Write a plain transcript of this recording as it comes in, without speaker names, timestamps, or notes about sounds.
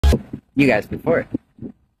you guys before.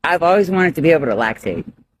 I've always wanted to be able to lactate.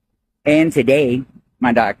 And today,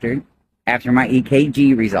 my doctor, after my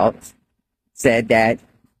EKG results, said that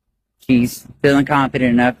she's feeling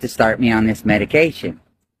confident enough to start me on this medication,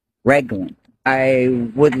 Reglan. I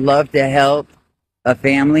would love to help a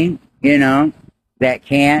family, that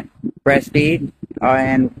can't breastfeed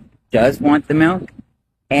and does want the milk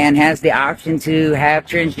and has the option to have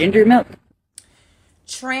transgender milk.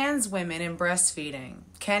 Trans women in breastfeeding.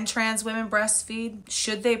 Can trans women breastfeed?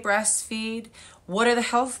 Should they breastfeed? What are the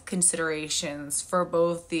health considerations for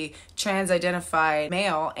both the trans-identified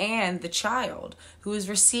male and the child who is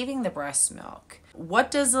receiving the breast milk?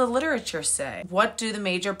 What does the literature say? What do the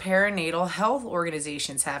major perinatal health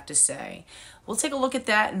organizations have to say? We'll take a look at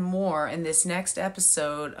that and more in this next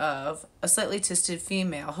episode of A Slightly Twisted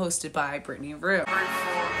Female, hosted by Brittany RouXX.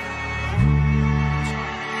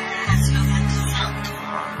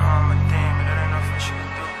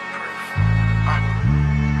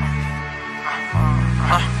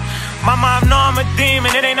 Mama, I know I'm a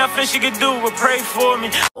demon. It ain't nothing she could do but pray for me.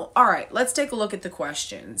 All right, let's take a look at the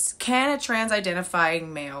questions. Can a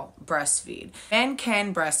trans-identifying male breastfeed? Men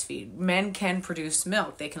can breastfeed. Men can produce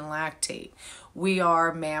milk. They can lactate. We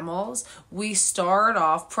are mammals. We start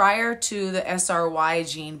off prior to the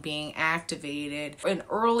SRY gene being activated in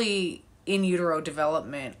early in utero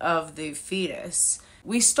development of the fetus.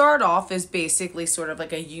 We start off as basically sort of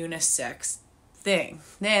like a unisex thing.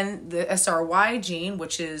 Then the SRY gene,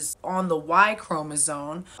 which is on the Y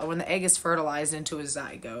chromosome, when the egg is fertilized into a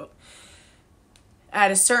zygote, at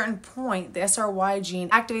a certain point, the SRY gene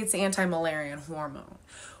activates the anti-Müllerian hormone,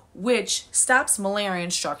 which stops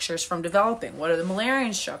Müllerian structures from developing. What are the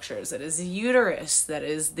Müllerian structures? That is the uterus, that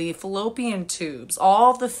is the fallopian tubes, all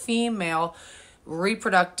of the female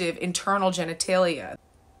reproductive internal genitalia.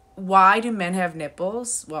 Why do men have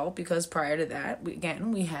nipples? Well, because prior to that,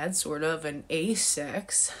 we had sort of an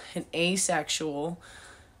asexual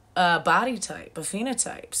body type, a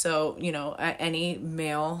phenotype. So, any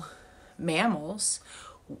male mammals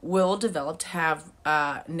will develop to have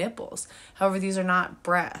nipples. However, these are not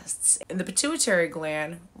breasts. And the pituitary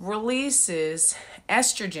gland releases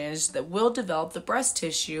estrogens that will develop the breast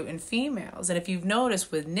tissue in females. And if you've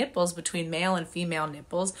noticed with nipples, between male and female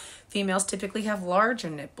nipples, females typically have larger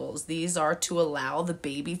nipples. These are to allow the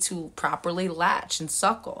baby to properly latch and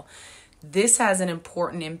suckle. This has an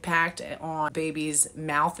important impact on baby's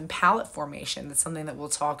mouth and palate formation. That's something that we'll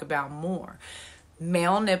talk about more.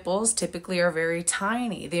 Male nipples typically are very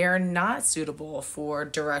tiny. They are not suitable for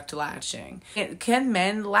direct latching. Can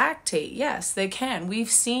men lactate? Yes, they can.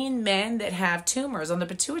 We've seen men that have tumors on the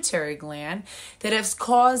pituitary gland that have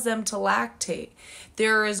caused them to lactate.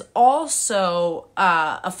 There is also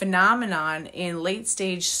a phenomenon in late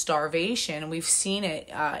stage starvation. We've seen it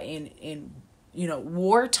in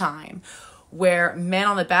wartime, where men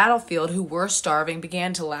on the battlefield who were starving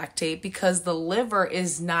began to lactate because the liver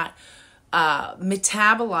is not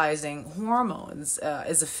metabolizing hormones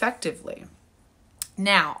as effectively.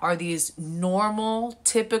 Now, are these normal,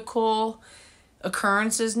 typical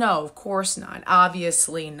occurrences? No, of course not.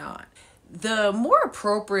 Obviously not. The more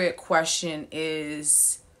appropriate question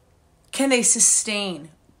is, can they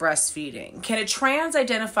sustain breastfeeding? Can a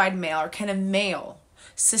trans-identified male or can a male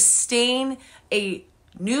sustain a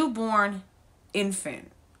newborn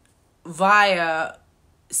infant via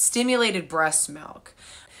stimulated breast milk?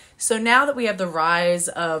 So now that we have the rise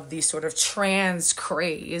of the sort of trans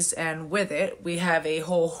craze, and with it, we have a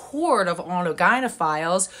whole horde of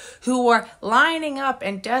autogynephiles who are lining up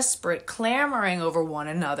and desperate, clamoring over one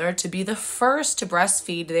another to be the first to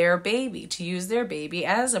breastfeed their baby, to use their baby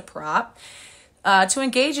as a prop, to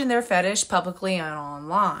engage in their fetish publicly and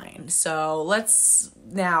online. So let's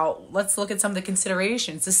look at some of the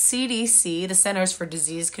considerations. The CDC, the Centers for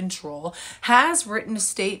Disease Control, has written a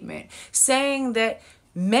statement saying that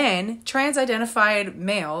men, trans-identified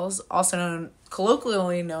males, also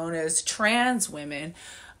colloquially known as trans women,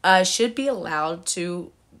 should be allowed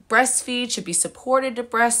to breastfeed, should be supported to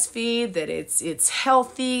breastfeed, that it's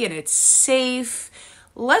healthy and it's safe.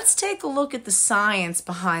 Let's take a look at the science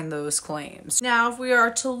behind those claims. Now, if we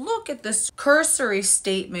are to look at the cursory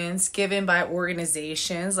statements given by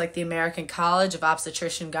organizations like the American College of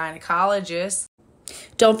Obstetrician Gynecologists,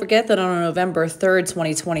 don't forget that on November 3rd,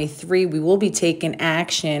 2023, we will be taking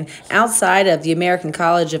action outside of the American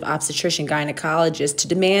College of Obstetrician Gynecologists to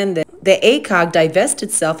demand that the ACOG divest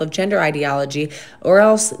itself of gender ideology, or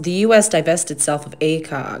else the U.S. divest itself of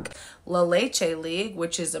ACOG. Lactation League,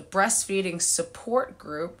 which is a breastfeeding support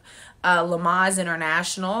group, Lamaze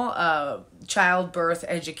International, childbirth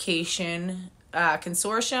education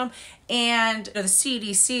Consortium, and the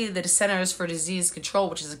CDC, the Centers for Disease Control,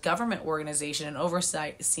 which is a government organization and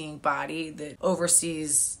overseeing body that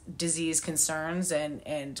oversees disease concerns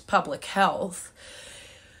and public health.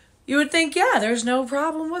 You would think, yeah, there's no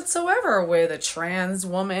problem whatsoever with a trans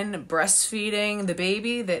woman breastfeeding the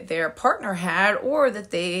baby that their partner had or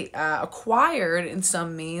that they acquired in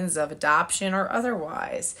some means of adoption or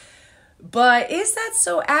otherwise. But is that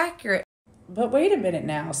so accurate? But wait a minute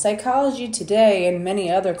now. Psychology Today and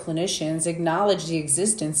many other clinicians acknowledge the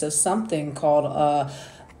existence of something called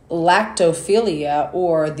lactophilia,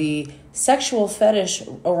 or the sexual fetish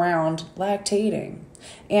around lactating.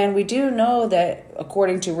 And we do know that,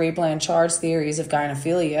 according to Ray Blanchard's theories of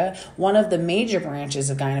gynephilia, one of the major branches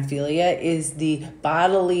of gynephilia is the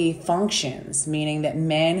bodily functions, meaning that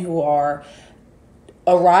men who are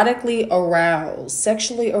erotically aroused,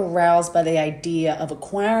 sexually aroused by the idea of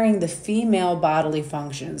acquiring the female bodily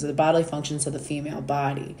functions, or the bodily functions of the female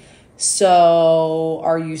body. So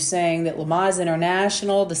are you saying that Lamaze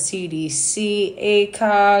International, the CDC,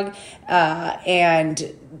 ACOG,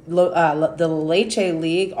 and the Lactation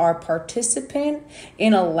League are participant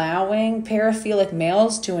in allowing paraphilic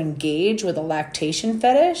males to engage with a lactation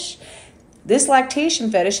fetish? This lactation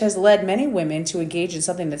fetish has led many women to engage in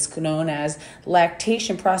something that's known as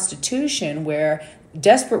lactation prostitution, where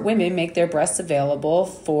desperate women make their breasts available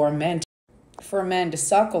for men to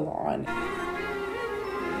suckle on.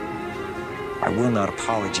 I will not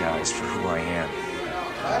apologize for who I am.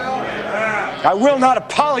 I will not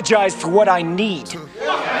apologize for what I need.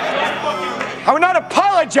 I will not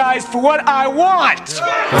apologize for what I want.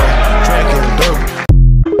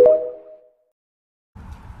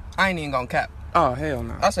 I ain't even gonna cap. Oh, hell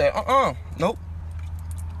no. I said, nope.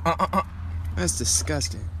 That's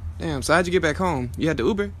disgusting. Damn, so how'd you get back home? You had the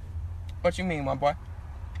Uber? What you mean, my boy?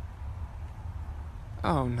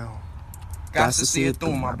 Oh, no. Got to see it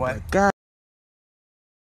through, my boy. God.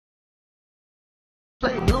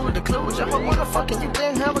 Play blue with the clues. I'm a motherfucker, you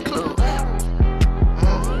didn't have a clue.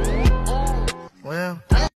 Well,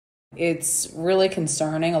 it's really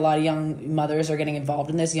concerning. A lot of young mothers are getting involved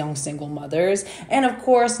in this, young single mothers. And of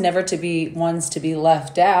course, never to be ones to be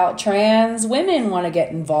left out, trans women want to get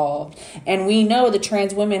involved. And we know that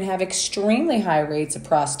trans women have extremely high rates of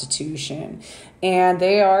prostitution. And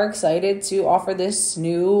they are excited to offer this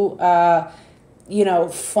new, fun,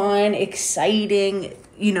 exciting,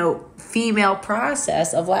 female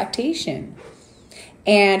process of lactation.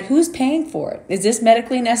 And who's paying for it? Is this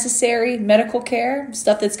medically necessary medical care?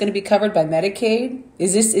 Stuff that's going to be covered by Medicaid?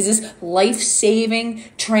 Is this life-saving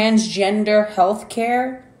transgender health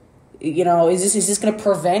care? Is this going to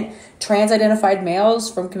prevent trans-identified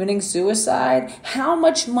males from committing suicide? How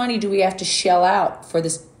much money do we have to shell out for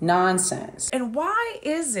this nonsense? And why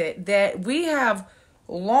is it that we have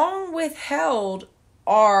long withheld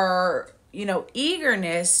our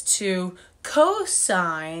eagerness to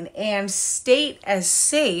co-sign and state as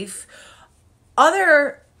safe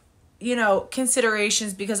other,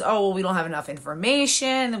 considerations because, we don't have enough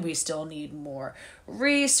information, we still need more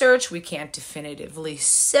research, we can't definitively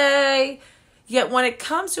say. Yet when it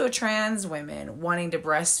comes to a trans woman wanting to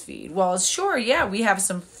breastfeed, we have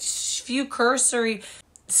some few cursory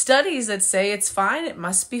studies that say it's fine, it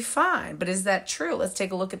must be fine. But is that true? Let's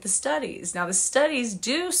take a look at the studies. Now, the studies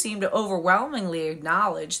do seem to overwhelmingly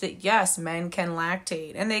acknowledge that, yes, men can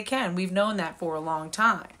lactate, and they can. We've known that for a long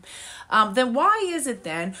time. Then why is it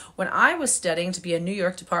then, when I was studying to be a New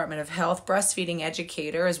York Department of Health breastfeeding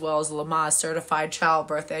educator, as well as Lamaze certified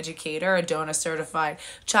childbirth educator, a DONA certified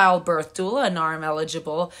childbirth doula, a NARM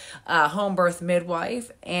eligible home birth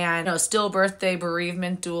midwife, and stillbirth day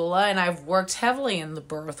bereavement doula, and I've worked heavily in the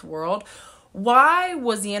birth world, why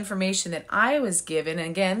was the information that I was given,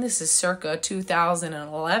 and again, this is circa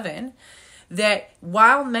 2011, that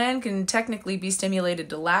while men can technically be stimulated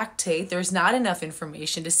to lactate, there's not enough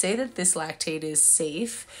information to say that this lactate is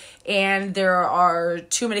safe, and there are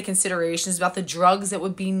too many considerations about the drugs that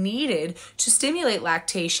would be needed to stimulate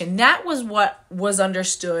lactation. That was what was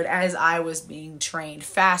understood as I was being trained.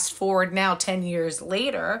 Fast forward now 10 years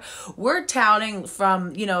later, we're touting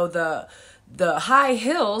from, the high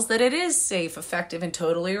hills that it is safe, effective, and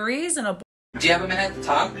totally reasonable. Do you have a minute to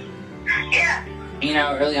talk? yeah.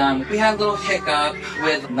 Early on, we had a little hiccup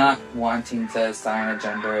with not wanting to sign a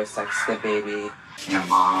gender or sex the baby. Your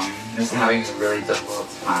mom is having a really difficult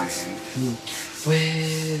time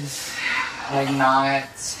with, not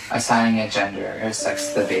assigning a gender or sex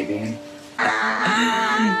the baby.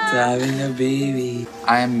 Having a baby.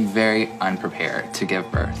 I am very unprepared to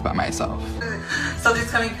give birth by myself.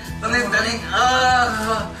 Something's coming. Something's coming.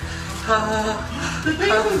 The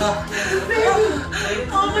baby.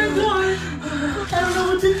 Oh my God. I don't know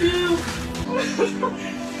what to do.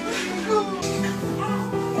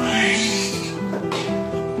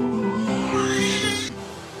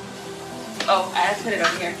 Oh, I had to put it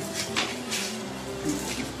over here.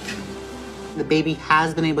 The baby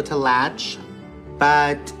has been able to latch,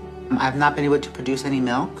 but I've not been able to produce any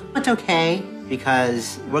milk. It's okay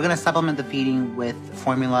because we're gonna supplement the feeding with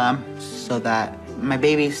formula so that my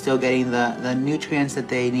baby's still getting the nutrients that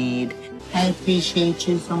they need. I appreciate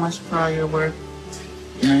you so much for all your work.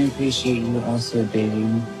 And I appreciate you also, baby.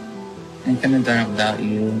 I couldn't have done it without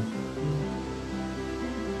you.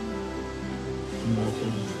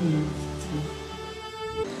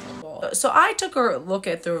 So I took a look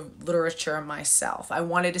at the literature myself. I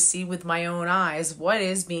wanted to see with my own eyes what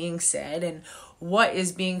is being said and what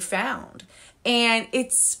is being found. And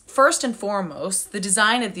it's first and foremost, the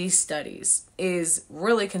design of these studies is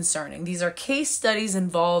really concerning. These are case studies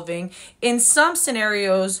involving, in some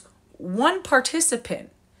scenarios, one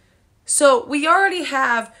participant. So we already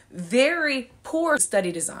have very poor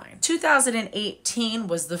study design. 2018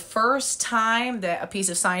 was the first time that a piece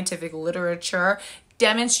of scientific literature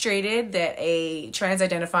demonstrated that a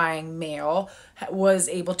trans-identifying male was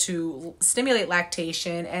able to stimulate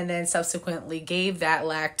lactation and then subsequently gave that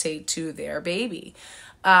lactate to their baby.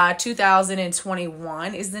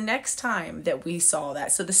 2021 is the next time that we saw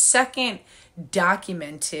that. So the second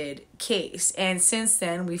documented case. And since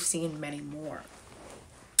then, we've seen many more.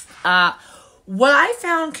 What I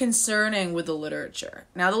found concerning with the literature,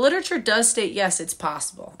 now the literature does state, yes, it's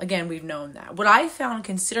possible. Again, we've known that. What I found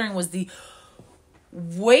considering was the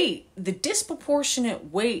weight, the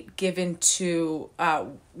disproportionate weight given to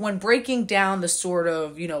when breaking down the sort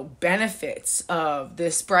of, benefits of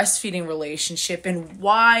this breastfeeding relationship and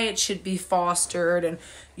why it should be fostered and,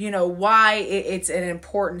 why it's an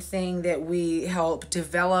important thing that we help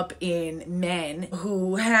develop in men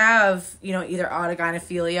who have, either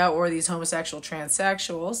autogynephilia or these homosexual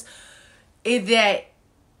transsexuals, is that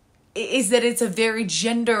it's a very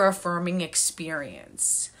gender affirming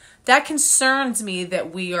experience. That concerns me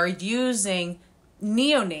that we are using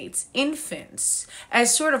neonates, infants,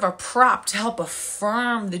 as sort of a prop to help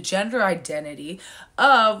affirm the gender identity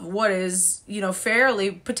of what is,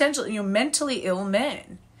 fairly, potentially, mentally ill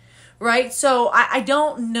men. Right? So I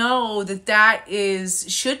don't know that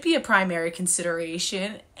should be a primary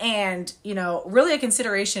consideration and, really a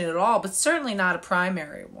consideration at all, but certainly not a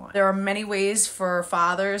primary one. There are many ways for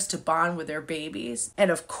fathers to bond with their babies. And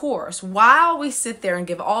of course, while we sit there and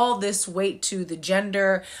give all this weight to the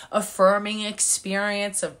gender affirming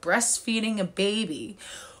experience of breastfeeding a baby,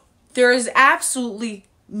 there is absolutely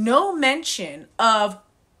no mention of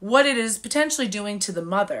what it is potentially doing to the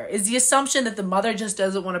mother. Is the assumption that the mother just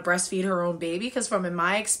doesn't want to breastfeed her own baby? Because in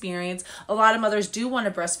my experience, a lot of mothers do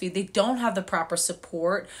want to breastfeed. They don't have the proper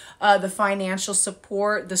support, the financial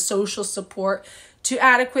support, the social support to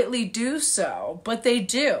adequately do so, but they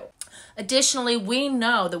do. Additionally, we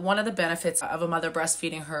know that one of the benefits of a mother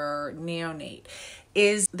breastfeeding her neonate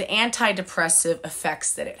is the antidepressive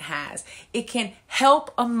effects that it has. It can help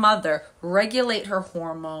a mother regulate her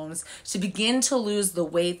hormones to begin to lose the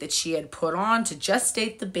weight that she had put on to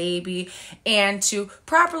gestate the baby and to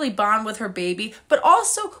properly bond with her baby, but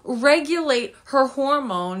also regulate her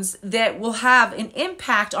hormones that will have an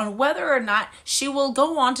impact on whether or not she will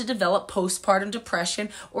go on to develop postpartum depression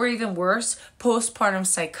or even worse, postpartum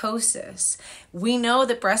psychosis. We know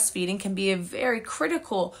that breastfeeding can be a very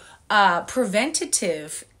critical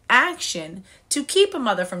preventative action to keep a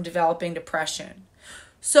mother from developing depression.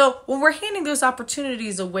 So when we're handing those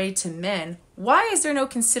opportunities away to men, why is there no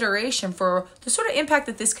consideration for the sort of impact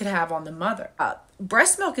that this could have on the mother?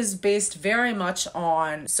 Breast milk is based very much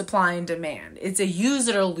on supply and demand. It's a use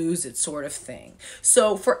it or lose it sort of thing.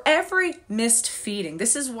 So for every missed feeding,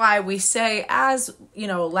 this is why we say as,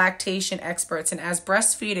 lactation experts and as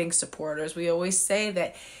breastfeeding supporters, we always say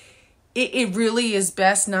that it really is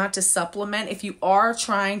best not to supplement. If you are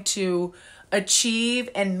trying to achieve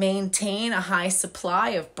and maintain a high supply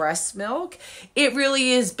of breast milk, it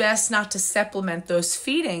really is best not to supplement those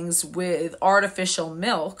feedings with artificial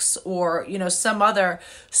milks or, some other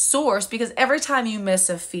source, because every time you miss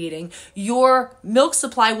a feeding, your milk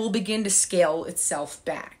supply will begin to scale itself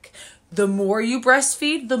back. The more you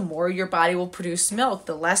breastfeed, the more your body will produce milk.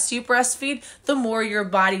 The less you breastfeed, the more your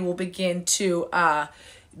body will begin to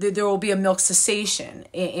there will be a milk cessation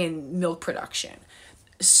in milk production.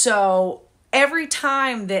 So every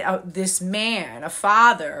time that this man, a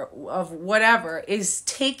father of whatever, is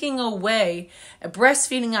taking away a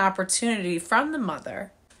breastfeeding opportunity from the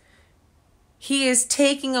mother, he is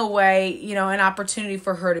taking away, an opportunity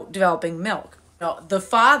for her to developing milk. The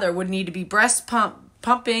father would need to be breast pump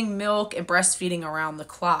pumping milk and breastfeeding around the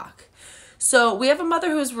clock. So we have a mother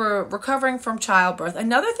who's recovering from childbirth.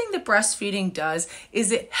 Another thing that breastfeeding does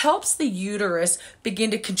is it helps the uterus begin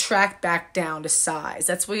to contract back down to size.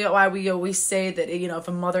 That's why we always say that, you know, if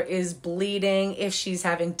a mother is bleeding, if she's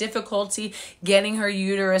having difficulty getting her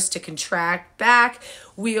uterus to contract back,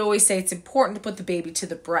 we always say it's important to put the baby to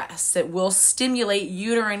the breast. That will stimulate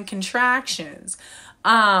uterine contractions.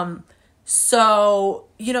 So,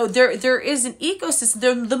 you know, there is an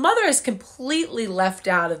ecosystem. The mother is completely left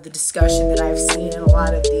out of the discussion that I've seen in a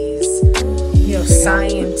lot of these, you know,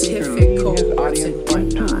 scientific cohorts and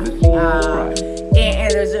whatnot.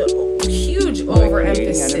 And there's a huge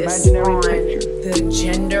overemphasis on the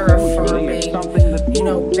gender affirming, you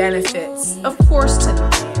know, benefits, of course, to the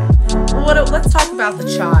man. Well, let's talk about the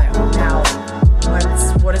child. Now,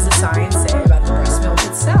 what does the science say about the breast milk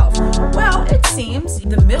itself? Well, it seems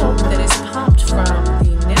the milk that is pumped from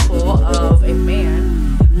the nipple of a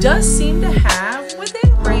man does seem to have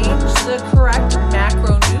within range the correct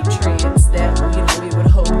macronutrients that, you know, we would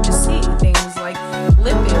hope to see. Things like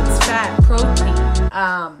lipids, fat,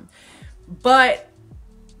 protein. But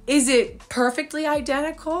is it perfectly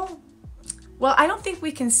identical? Well, I don't think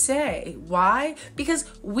we can say. Why? Because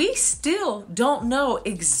we still don't know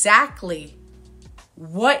exactly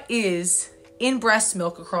what is in breast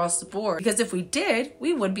milk across the board. Because if we did,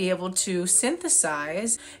 we would be able to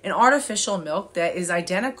synthesize an artificial milk that is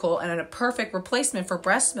identical and a perfect replacement for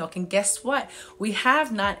breast milk. And guess what? We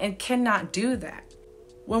have not and cannot do that.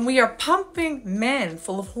 When we are pumping men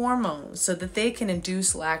full of hormones so that they can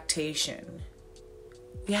induce lactation,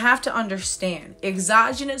 you have to understand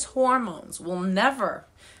exogenous hormones will never,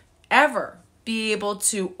 ever be able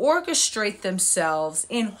to orchestrate themselves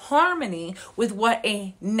in harmony with what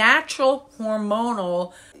a natural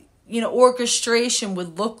hormonal, you know, orchestration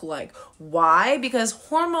would look like. Why? Because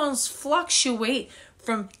hormones fluctuate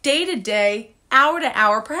from day to day, hour to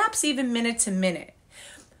hour, perhaps even minute to minute.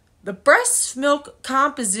 The breast milk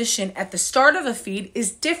composition at the start of a feed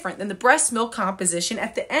is different than the breast milk composition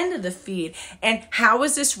at the end of the feed. And how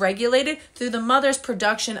is this regulated? Through the mother's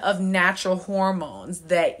production of natural hormones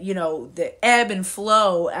that, you know, that ebb and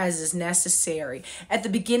flow as is necessary. At the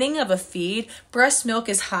beginning of a feed, breast milk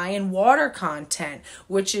is high in water content,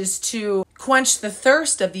 which is to quench the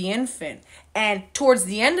thirst of the infant. And towards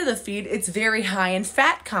the end of the feed, it's very high in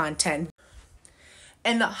fat content.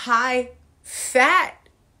 And the high fat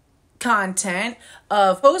content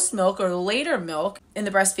of post milk or later milk in the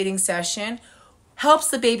breastfeeding session helps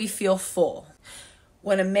the baby feel full.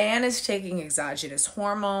 When a man is taking exogenous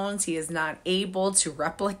hormones, he is not able to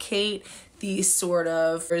replicate these sort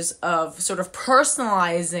of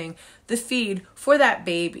personalizing the feed for that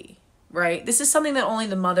baby, right? This is something that only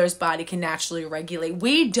the mother's body can naturally regulate.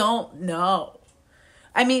 We don't know.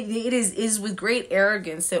 I mean, it is with great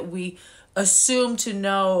arrogance that we assume to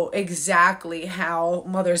know exactly how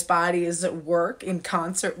mother's body is at work in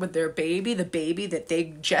concert with their baby, the baby that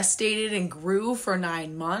they gestated and grew for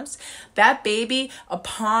 9 months. That baby,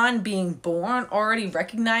 upon being born, already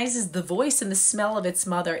recognizes the voice and the smell of its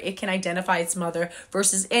mother. It can identify its mother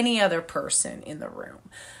versus any other person in the room.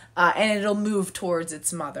 And it'll move towards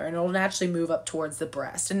its mother, and it'll naturally move up towards the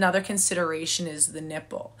breast. Another consideration is the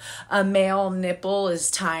nipple. A male nipple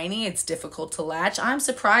is tiny. It's difficult to latch. I'm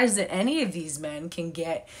surprised that any of these men can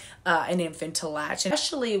get an infant to latch,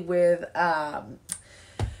 especially with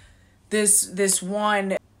this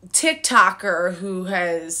one TikToker who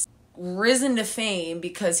has risen to fame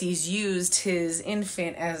because he's used his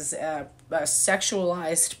infant as a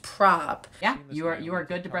sexualized prop. Yeah, you are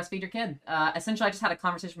good to breastfeed your kid. Essentially, I just had a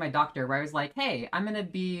conversation with my doctor where I was like, hey, I'm going to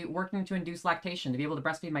be working to induce lactation to be able to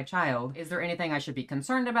breastfeed my child. Is there anything I should be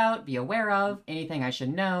concerned about, be aware of, anything I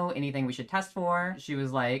should know, anything we should test for? She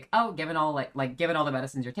was like, oh, given all the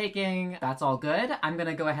medicines you're taking, that's all good. I'm going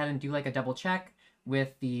to go ahead and do like a double check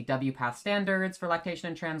with the WPATH standards for lactation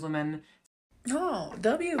and trans women. Oh,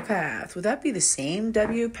 WPATH. Would that be the same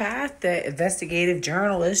WPATH that investigative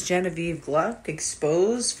journalist Genevieve Gluck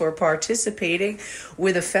exposed for participating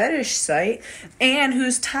with a fetish site and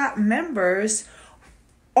whose top members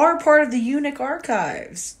are part of the Eunuch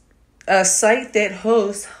Archives, a site that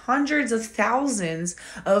hosts hundreds of thousands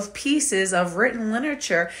of pieces of written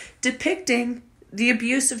literature depicting the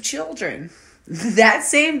abuse of children? That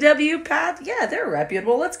same WPATH? Yeah, they're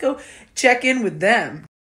reputable. Let's go check in with them.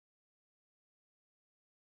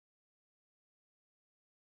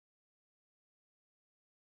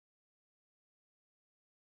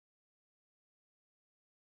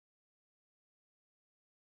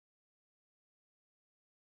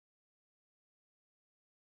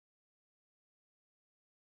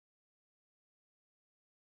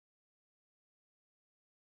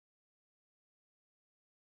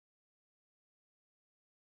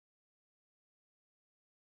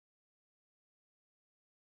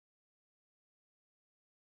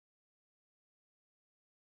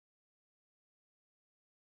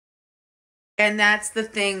 And that's the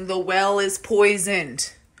thing. The well is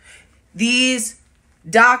poisoned. These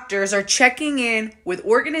doctors are checking in with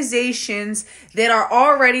organizations that are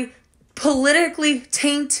already politically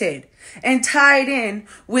tainted and tied in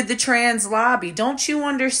with the trans lobby. Don't you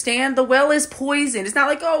understand? The well is poisoned. It's not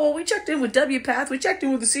like, oh, well, we checked in with WPATH. We checked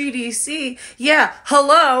in with the CDC. Yeah,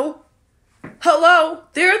 hello.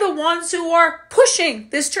 They're the ones who are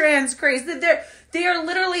pushing this trans craze. They are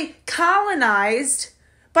literally colonized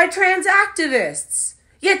by trans activists.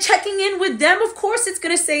 Yeah, checking in with them, of course it's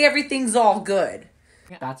going to say everything's all good.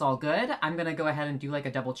 That's all good. I'm going to go ahead and do like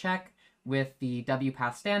a double check with the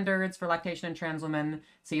WPATH standards for lactation in trans women,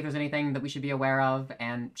 see if there's anything that we should be aware of.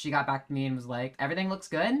 And she got back to me and was like, everything looks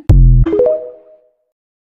good.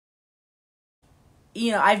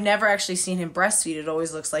 You know, I've never actually seen him breastfeed. It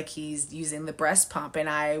always looks like he's using the breast pump, and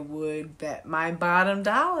I would bet my bottom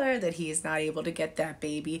dollar that he is not able to get that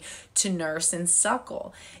baby to nurse and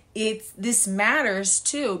suckle. This matters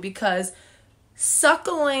too, because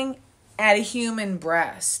suckling at a human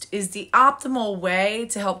breast is the optimal way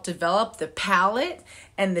to help develop the palate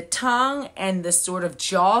and the tongue and the sort of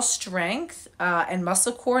jaw strength and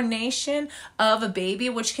muscle coordination of a baby,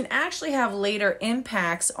 which can actually have later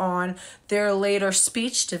impacts on their later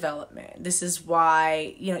speech development. This is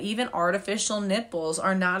why, you know, even artificial nipples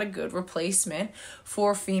are not a good replacement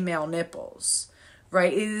for female nipples.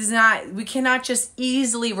 Right? It is not, we cannot just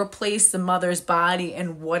easily replace the mother's body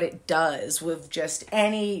and what it does with just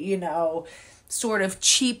any, you know, sort of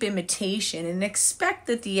cheap imitation and expect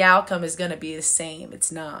that the outcome is going to be the same. It's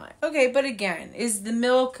not. Okay, but again, is the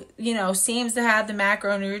milk, you know, seems to have the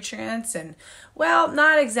macronutrients? And well,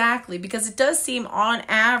 not exactly, because it does seem on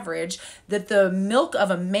average that the milk of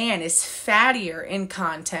a man is fattier in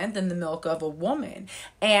content than the milk of a woman.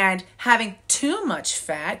 And having too much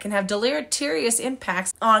fat can have deleterious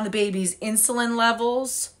impacts on the baby's insulin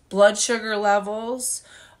levels, blood sugar levels,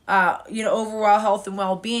 you know, overall health and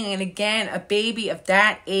well-being. And again, a baby of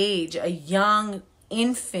that age, a young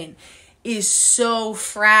infant, is so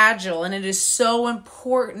fragile, and it is so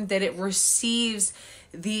important that it receives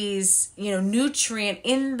these, you know, nutrient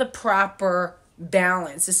in the proper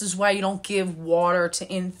balance. This is why you don't give water to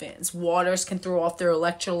infants. Waters can throw off their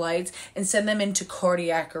electrolytes and send them into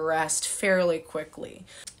cardiac arrest fairly quickly.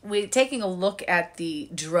 We're taking a look at the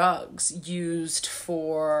drugs used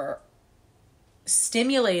for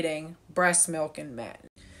stimulating breast milk in men.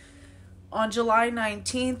 On July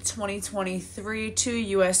 19th, 2023, 2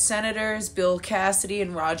 U.S. Senators, Bill Cassidy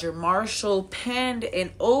and Roger Marshall, penned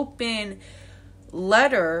an open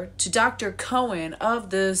letter to Dr. Cohen of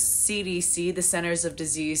the CDC, the Centers of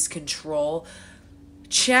Disease Control,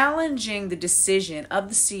 challenging the decision of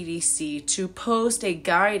the CDC to post a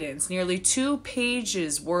guidance, nearly 2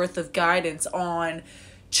 pages worth of guidance on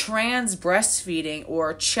trans breastfeeding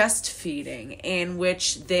or chest feeding, in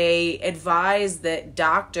which they advise that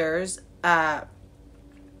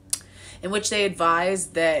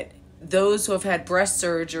those who have had breast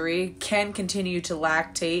surgery can continue to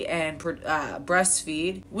lactate and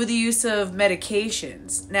breastfeed with the use of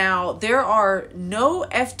medications. Now, there are no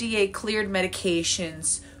FDA cleared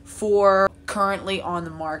medications for currently on the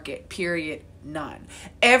market, period, none.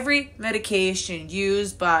 Every medication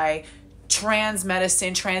used by trans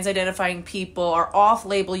medicine, trans identifying people, are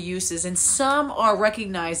off-label uses, and some are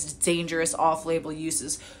recognized as dangerous off-label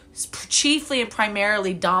uses, chiefly and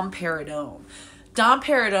primarily domperidone.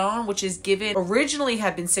 Domperidone, which is given, originally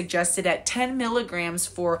had been suggested at 10 milligrams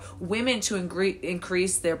for women to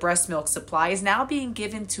increase their breast milk supply, is now being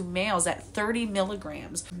given to males at 30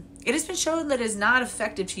 milligrams. It has been shown that it is not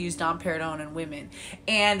effective to use domperidone in women,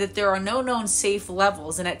 and that there are no known safe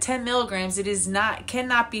levels. And at 10 milligrams,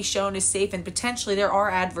 cannot be shown as safe, and potentially there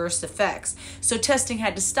are adverse effects. So testing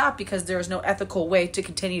had to stop because there is no ethical way to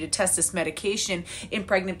continue to test this medication in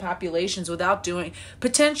pregnant populations without doing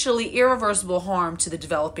potentially irreversible harm to the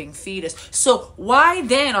developing fetus. So why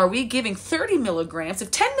then are we giving 30 milligrams?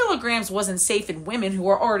 If 10 milligrams wasn't safe in women who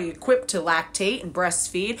are already equipped to lactate and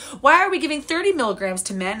breastfeed, why are we giving 30 milligrams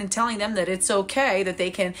to men and telling them that it's okay, that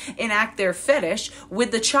they can enact their fetish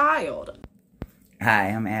with the child? Hi,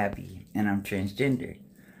 I'm Abby, and I'm transgender.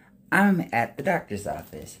 I'm at the doctor's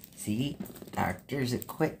office. See? Doctor's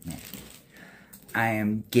equipment. I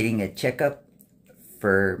am getting a checkup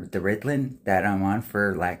for the Ritalin that I'm on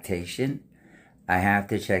for lactation. I have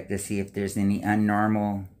to check to see if there's any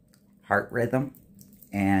unnormal heart rhythm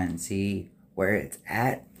and see where it's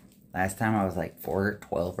at. Last time I was like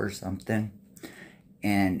 412 or something.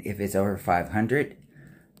 And if it's over 500,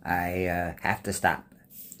 I have to stop.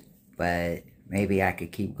 But maybe I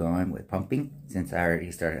could keep going with pumping since I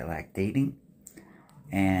already started lactating.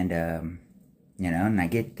 And, you know, and I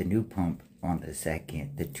get the new pump on the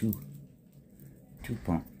second, the two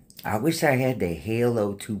point. I wish I had the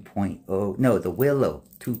Halo 2.0. No, the Willow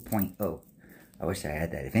 2.0. I wish I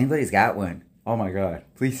had that. If anybody's got one, oh my God,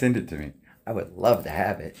 please send it to me. I would love to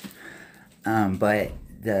have it. But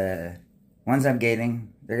the ones I'm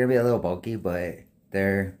getting, they're going to be a little bulky, but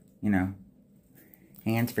they're, you know,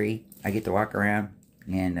 hands-free. I get to walk around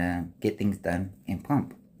and get things done and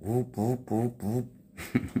pump. Whoop, whoop, whoop, whoop.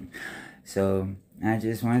 So I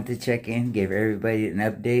just wanted to check in, give everybody an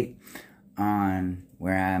update on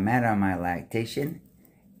where I'm at on my lactation,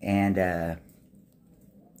 and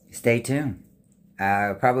stay tuned.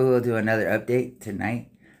 I probably will do another update tonight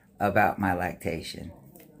about my lactation.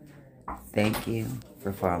 Thank you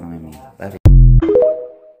for following me. Love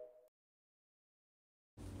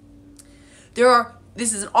you.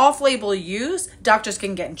 This is an off-label use. Doctors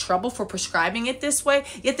can get in trouble for prescribing it this way.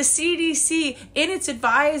 Yet the CDC, in its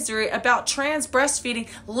advisory about trans breastfeeding,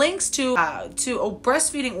 links to a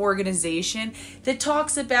breastfeeding organization that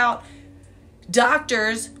talks about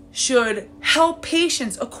doctors should help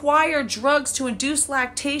patients acquire drugs to induce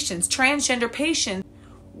lactations, transgender patients.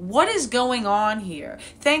 What is going on here?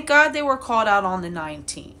 Thank God they were called out on the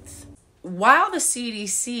 19th. While the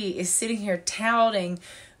CDC is sitting here touting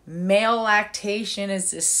male lactation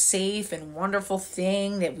is a safe and wonderful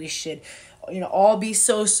thing that we should, all be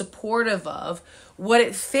so supportive of, what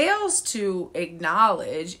it fails to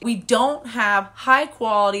acknowledge, we don't have high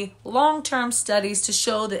quality long-term studies to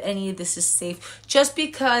show that any of this is safe. Just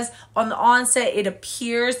because on the onset it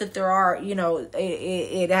appears that there are,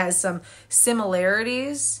 it has some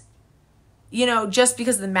similarities, just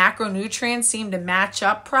because the macronutrients seem to match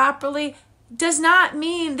up properly, does not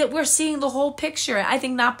mean that we're seeing the whole picture. I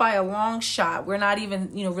think not by a long shot. We're not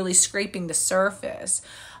even, really scraping the surface.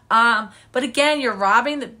 But again, you're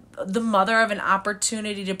robbing the mother of an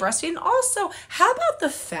opportunity to breastfeed. And also, how about the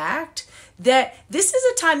fact that this is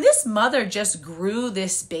a time, this mother just grew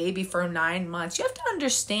this baby for 9 months. You have to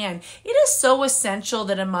understand, it is so essential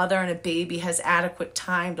that a mother and a baby has adequate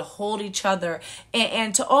time to hold each other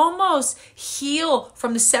and to almost heal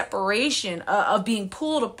from the separation of being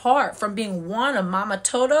pulled apart from being one, a mama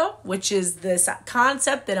todo, which is this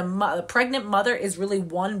concept that a pregnant mother is really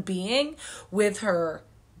one being with her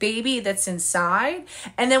baby that's inside.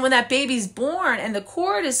 And then when that baby's born and the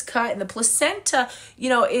cord is cut and the placenta,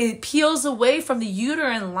 it peels away from the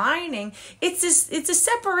uterine lining, it's a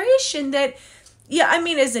separation that,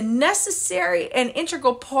 is a necessary and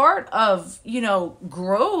integral part of,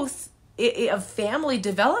 growth of family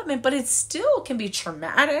development, but it still can be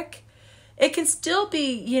traumatic. It can still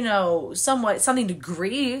be, somewhat something to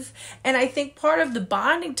grieve. And I think part of the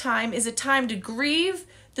bonding time is a time to grieve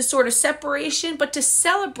the sort of separation, but to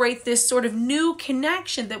celebrate this sort of new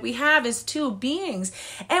connection that we have as two beings.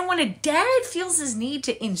 And when a dad feels his need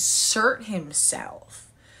to insert himself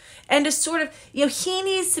and to sort of, he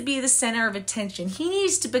needs to be the center of attention. He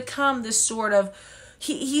needs to become this sort of,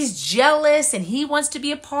 he's jealous and he wants to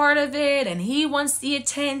be a part of it and he wants the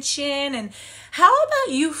attention. And how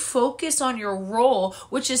about you focus on your role,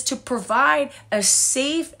 which is to provide a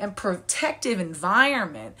safe and protective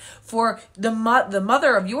environment for the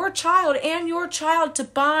mother of your child and your child to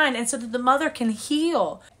bond, and so that the mother can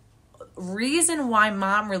heal. Reason why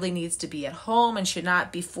mom really needs to be at home and should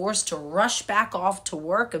not be forced to rush back off to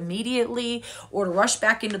work immediately or to rush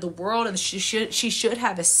back into the world, and she should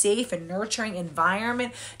have a safe and nurturing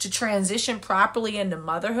environment to transition properly into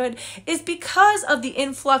motherhood, is because of the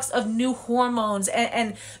influx of new hormones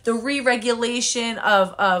and the re-regulation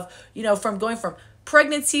of from going from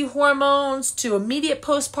pregnancy hormones to immediate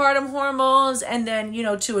postpartum hormones and then,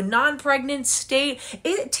 to a non-pregnant state.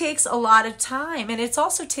 It takes a lot of time, and it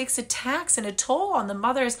also takes a tax and a toll on the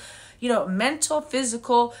mother's, mental,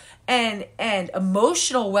 physical, and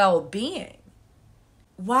emotional well-being.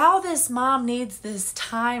 While this mom needs this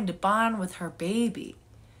time to bond with her baby,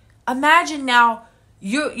 imagine now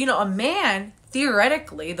a man,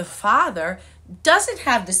 theoretically, the father, doesn't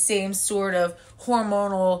have the same sort of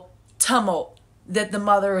hormonal tumult that the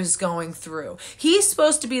mother is going through. He's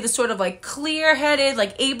supposed to be the sort of clear-headed,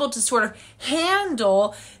 able to sort of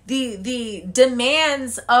handle the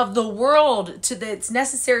demands of the world that's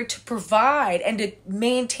necessary to provide and to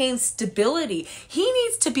maintain stability. He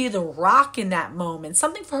needs to be the rock in that moment,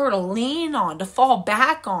 something for her to lean on, to fall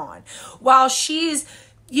back on, while she's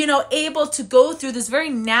able to go through this very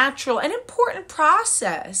natural and important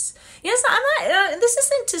process. This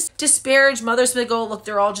isn't to disparage mothers that go, look,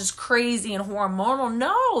 they're all just crazy and hormonal.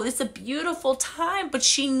 No, it's a beautiful time, but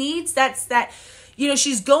she needs that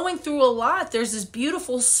she's going through a lot. There's this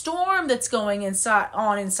beautiful storm that's going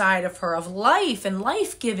inside of her, of life and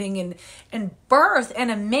life-giving and birth.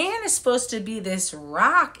 And a man is supposed to be this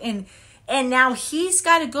rock. And now he's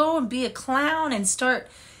got to go and be a clown and start,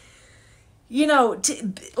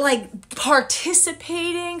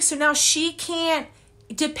 participating. So now she can't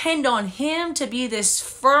depend on him to be this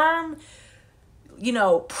firm,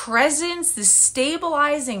 presence, this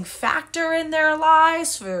stabilizing factor in their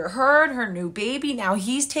lives for her and her new baby. Now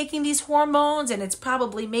he's taking these hormones and it's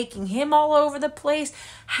probably making him all over the place.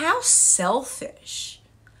 How selfish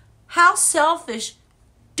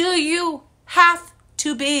do you have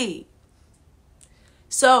to be?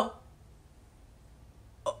 So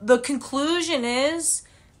the conclusion is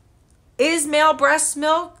male breast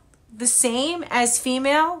milk the same as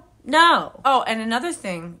female? No. Oh, and another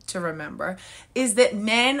thing to remember is that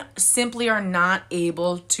men simply are not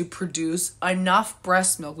able to produce enough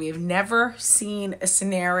breast milk. We have never seen a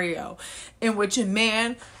scenario in which a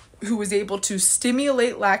man who was able to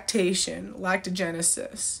stimulate lactation,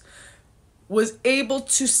 lactogenesis, was able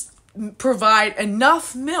to provide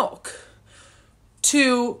enough milk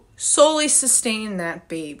to solely sustain that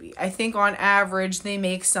baby. I think on average they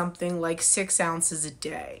make something like 6 ounces a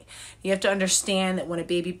day. You have to understand that when a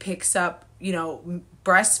baby picks up,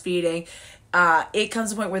 breastfeeding, it comes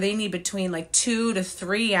to a point where they need between 2 to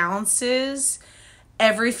 3 ounces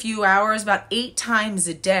every few hours, about 8 times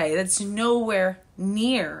a day. That's nowhere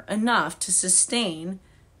near enough to sustain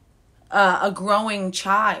a growing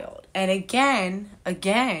child. And again,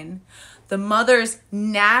 the mother's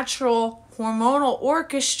natural hormonal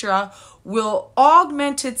orchestra will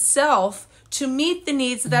augment itself to meet the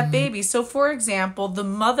needs of that baby. So for example, the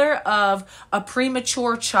mother of a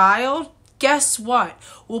premature child, guess what?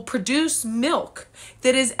 Will produce milk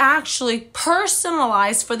that is actually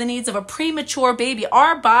personalized for the needs of a premature baby.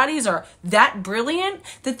 Our bodies are that brilliant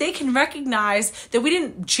that they can recognize that we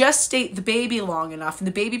didn't gestate the baby long enough, and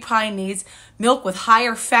the baby probably needs milk with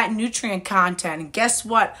higher fat and nutrient content. And guess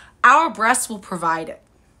what? Our breasts will provide it.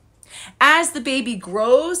 As the baby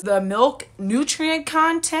grows, the milk nutrient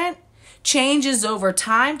content changes over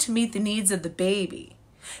time to meet the needs of the baby.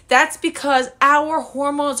 That's because our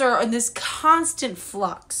hormones are in this constant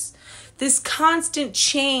flux. This constant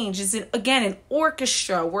change is, again, an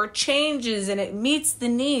orchestra where it changes and it meets the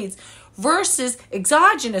needs versus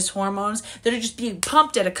exogenous hormones that are just being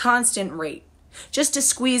pumped at a constant rate just to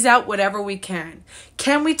squeeze out whatever we can.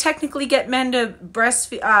 Can we technically get men to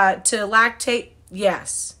breastfeed, to lactate?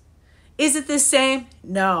 Yes. Is it the same?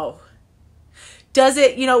 No. Does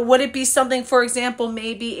it, would it be something, for example,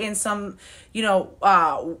 maybe in some,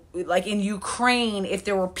 like in Ukraine, if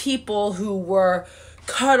there were people who were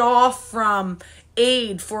cut off from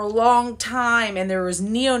aid for a long time and there was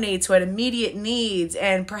neonates who had immediate needs,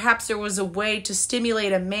 and perhaps there was a way to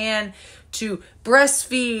stimulate a man to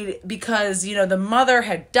breastfeed because, the mother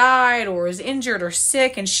had died or was injured or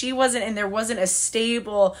sick and there wasn't a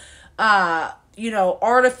stable,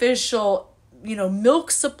 artificial,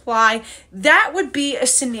 milk supply. That would be a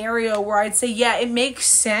scenario where I'd say, yeah, it makes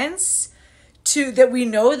sense that we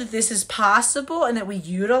know that this is possible and that we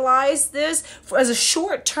utilize this as a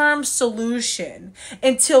short-term solution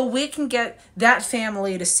until we can get that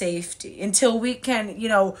family to safety, until we can,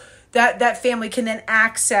 that family can then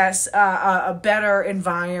access a better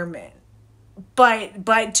environment.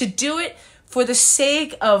 But to do it for the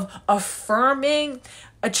sake of affirming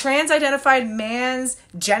a trans-identified man's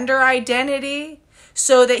gender identity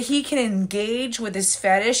so that he can engage with his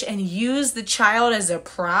fetish and use the child as a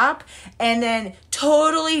prop and then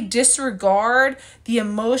totally disregard the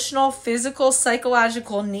emotional, physical,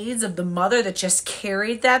 psychological needs of the mother that just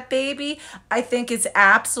carried that baby, I think it's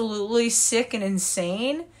absolutely sick and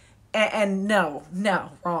insane. And no,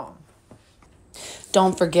 wrong.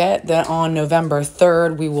 Don't forget that on November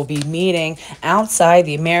 3rd, we will be meeting outside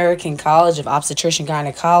the American College of Obstetrician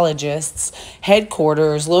Gynecologists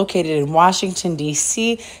headquarters located in Washington,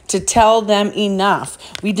 D.C. to tell them enough.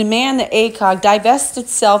 We demand that ACOG divest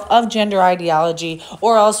itself of gender ideology,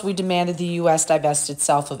 or else we demand that the U.S. divest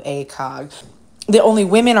itself of ACOG. That only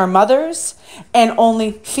women are mothers and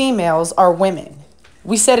only females are women.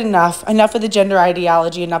 We said enough of the gender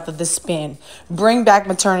ideology, enough of the spin. Bring back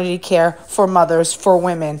maternity care for mothers, for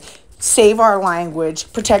women. Save our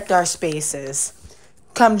language, protect our spaces.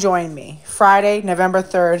 Come join me Friday, November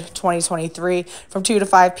 3rd, 2023 from 2 to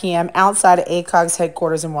 5 p.m. outside of ACOG's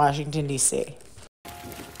headquarters in Washington, D.C.